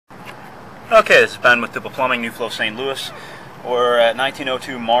Okay, this is Ben with Dipple Plumbing, New Flow, St. Louis. We're at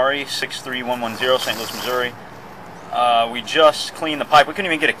 1902 Maury, 63110, St. Louis, Missouri. We just cleaned the pipe. We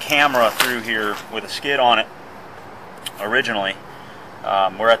couldn't even get a camera through here with a skid on it originally.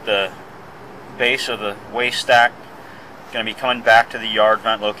 We're at the base of the waste stack. Going to be coming back to the yard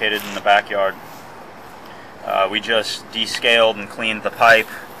vent located in the backyard. We just descaled and cleaned the pipe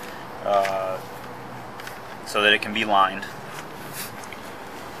so that it can be lined.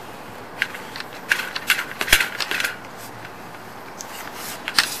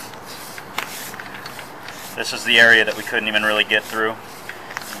 This is the area that we couldn't even really get through.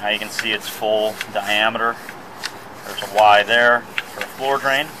 Now you can see it's full diameter. There's a Y there for a floor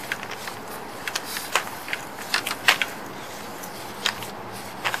drain.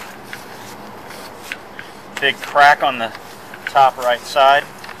 Big crack on the top right side.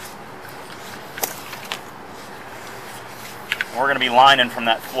 We're going to be lining from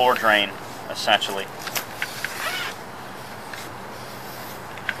that floor drain, essentially.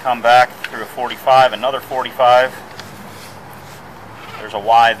 Come back through a 45, another 45. There's a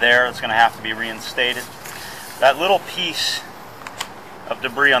Y there that's going to have to be reinstated. That little piece of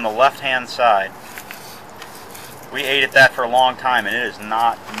debris on the left-hand side, we ate at that for a long time and it is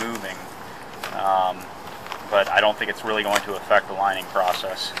not moving. But I don't think it's really going to affect the lining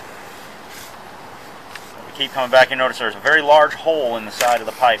process. We keep coming back. You notice there's a very large hole in the side of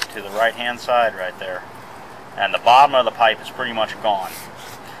the pipe to the right-hand side right there. And the bottom of the pipe is pretty much gone.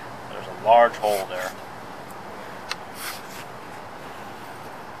 There's a large hole there.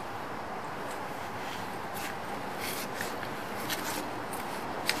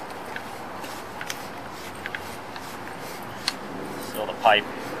 Still the pipe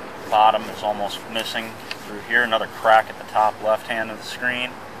bottom is almost missing through here. Another crack at the top left hand of the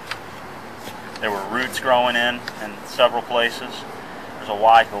screen. There were roots growing in several places. There's a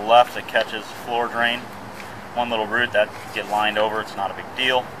Y to the left that catches the floor drain. One little root that get lined over, it's not a big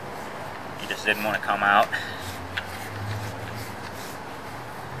deal. He just didn't want to come out.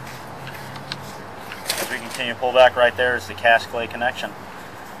 As we continue to pull back, right there is the cast clay connection.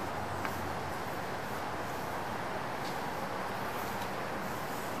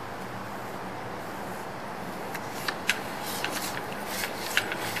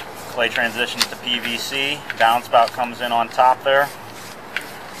 Clay transitions to PVC. Downspout comes in on top there.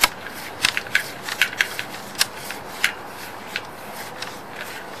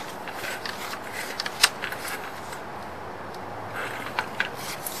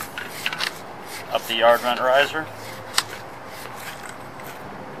 Up the yard vent riser.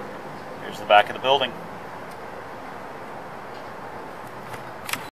 Here's the back of the building.